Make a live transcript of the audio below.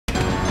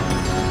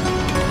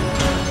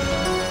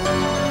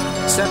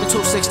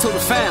7262 the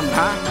fam,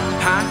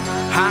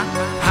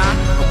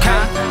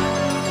 okay?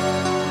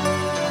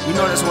 You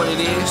know that's what it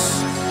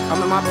is.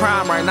 I'm in my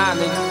prime right now,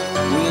 nigga.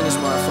 We in this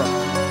motherfucker.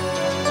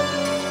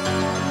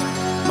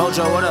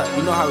 Mojo, what up?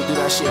 You know how we do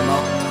that shit, Mo.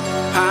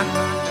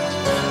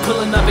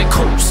 Pulling up in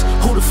coops,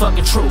 who the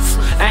fucking truth?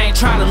 I ain't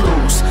tryna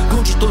lose,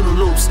 Gucci through the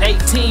loops,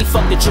 18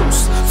 fuck the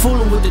juice,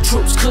 fooling with the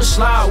troops, could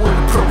slide with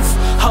the proof,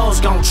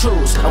 hoes gon'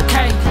 choose,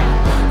 okay?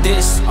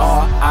 This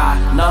all I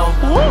know,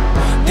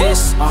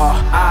 this all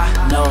I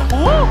know,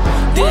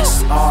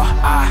 this all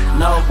I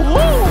know,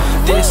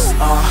 this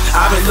all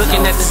I've been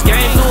looking at this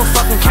game through a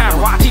fucking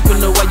camera,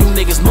 peeping the way you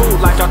niggas move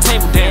like y'all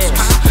table dancers.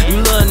 You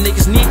little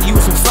niggas need to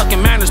use some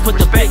fucking manners, put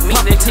the baked meat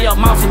into your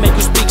mouth and make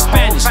you speak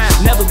Spanish.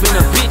 Never been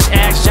a bitch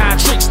ass John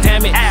Tricks,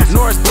 damn it.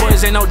 Norris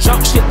boys ain't no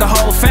joke, shit the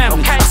whole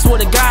family. I swear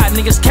to God,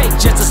 niggas cake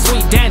just a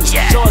sweet Danish.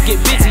 Sure get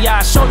busy,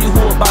 I'll show you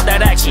who about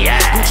that action.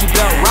 Gucci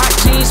belt, rock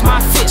jeans,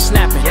 my fish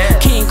snapping.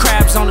 King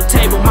crabs on the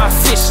table, my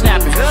fish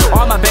snapping.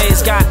 All my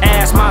babes got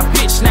ass, my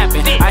bitch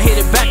snapping. I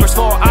hit it backwards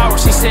for an hour,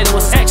 she said it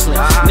was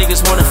excellent.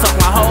 Niggas wanna fuck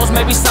my hoes,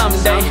 maybe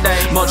someday.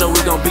 Mojo,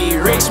 we gon' be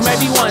rich,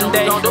 maybe one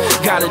day.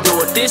 Gotta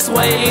do it this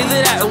way,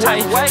 either that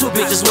way. Two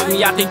bitches with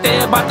me, I think they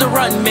about to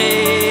run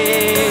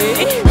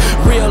me.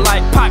 Real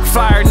like Pac,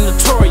 flyer and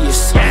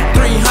notorious.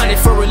 300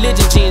 for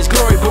religion jeans,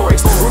 glory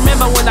boys.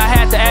 Remember when I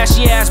had the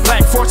ashy ass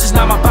black forces?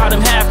 Now my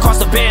bottom half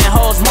cost a band,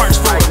 hoes march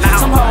for it.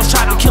 Some hoes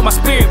tried to kill my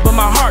spirit, but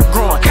my heart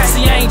growing.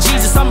 See, I ain't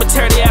Jesus, I'ma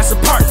tear their ass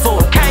apart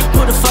for it.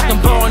 Put a fucking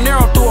bow and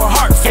arrow through her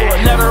heart for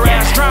it. Let her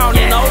ass drown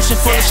in the ocean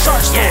full of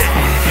sharks for it.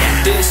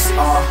 This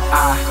all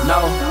I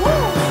know,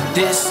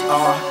 this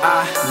all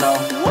I know,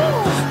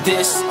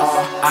 this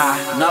all I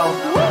know,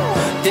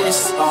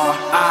 this all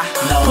I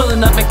know.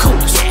 Pulling up in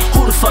coops,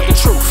 who the fucking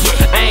truth?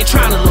 I ain't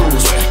tryna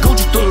lose,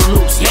 Gucci through the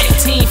loops,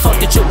 18 fuck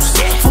the juice,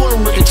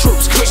 fooling with the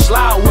troops, kush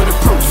loud with the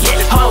proof,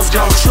 hoes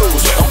gon'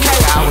 choose, okay?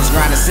 I was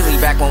grinding silly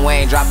back when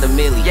Wayne dropped a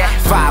milli.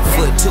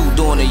 5'2",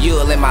 doing a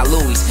Yule in my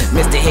Louis.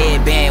 Mr.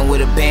 Headband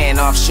with a band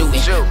off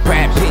shooting.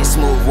 Brad Pitt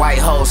smooth, white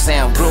hoes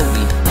sound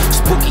groovy.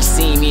 Spooky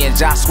see me and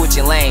Josh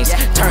switching lanes.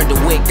 Turned the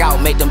wig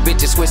out, made them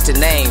bitches switch the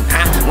name.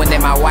 When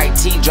then my white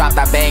tee dropped,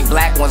 I banged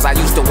black ones. I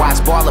used to watch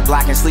Baller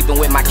Block and sleeping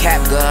with my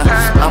cap gun.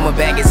 I'ma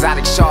bang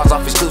exotic shawls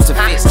off exclusive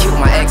fits. Cute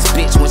my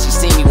ex-bitch when she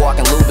see me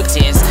walking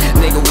Louboutins.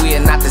 Nigga, we are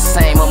not the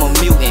same, I'm a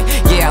mutant.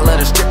 Yeah, I love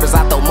the strippers,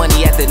 I throw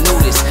money at the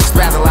nudist.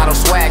 Spazzolotto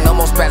swag, no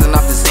more spazzing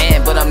off the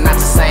Zan. But I'm not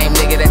the same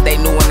nigga that they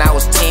knew when I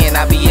was 10.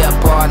 I be up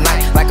all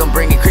night like I'm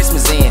bringing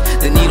Christmas in.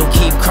 The needle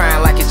keep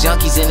crying like it's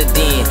junkies in the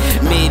den.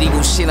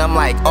 Medieval shit, I'm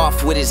like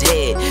off with his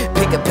head.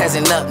 Pick a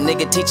peasant up,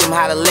 nigga, teach him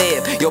how to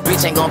live. Your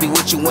bitch ain't gonna be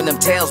with you when them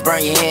tails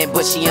burn your head,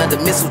 but she under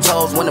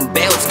mistletoes when them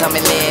bells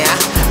coming in.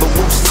 But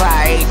whoop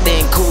slide,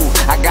 everything cool.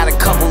 I got a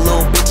couple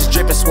little bitches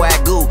dripping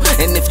swag goo.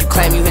 And if you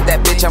claim you hit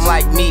that bitch, I'm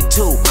like me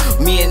too.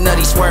 Me and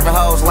Nutty swerving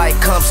hoes like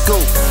come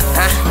scoop.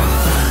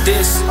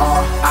 This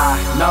all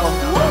I know,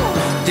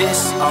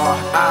 this all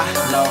I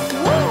know,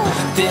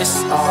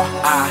 this all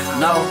I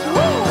know,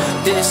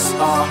 this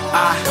all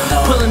I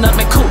know. Pulling up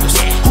in coops,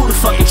 who the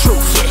fucking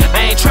truth?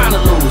 I ain't tryna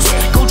lose,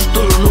 Gucci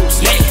through the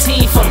loops,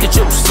 18 fuck the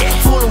juice,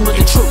 fooling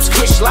with the troops,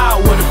 kush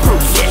loud with the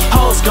proof,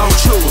 hoes gon'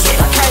 choose,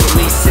 okay? At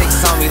least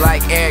 6 on me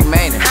like Eric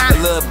Maynard.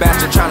 A little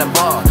bastard tryna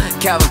ball,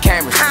 Calvin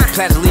Cameron.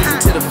 Pledge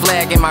allegiance to the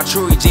flag in my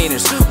true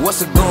Regeners. What's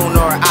a goon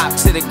or a op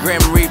to the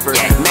Grim Reaper?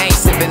 Man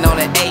sipping on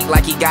an 8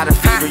 like he got a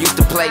fever. Used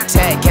to play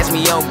tag, catch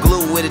me on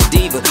glue with a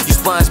diva. You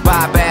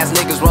SpongeBob ass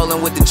niggas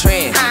rolling with the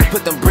trend.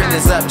 Put them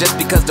Britons up just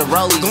because the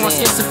rollies going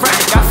in.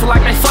 schizophrenic, I feel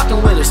like they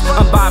fucking with us.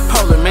 I'm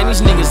bipolar, man,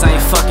 these niggas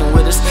ain't fucking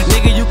with us.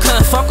 Nigga, you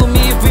couldn't fuck with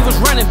me if we was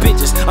running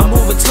bitches. I'm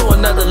moving to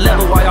another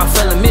level while y'all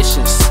failing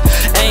missions.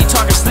 I ain't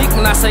talking sleep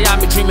when I say I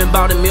be dreaming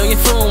about a million.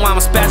 Fooling while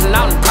I'm spazzing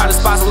out and proud of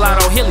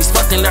Spazzolotto Hillies.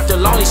 Fucking left her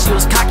lonely, she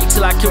was cocky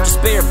till I killed the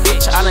spare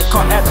bitch. I done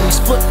caught athletes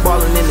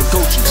footballing in the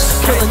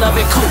Gucci's. Pulling up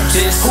in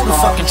coops, who the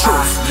fucking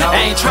truth?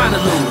 I ain't trying to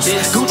lose,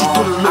 Gucci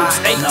through the loops,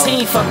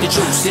 18 fuck the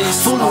juice,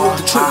 fooling with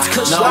the troops,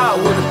 kush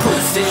loud with the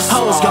proof,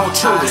 hoes gon'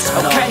 choose,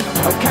 okay?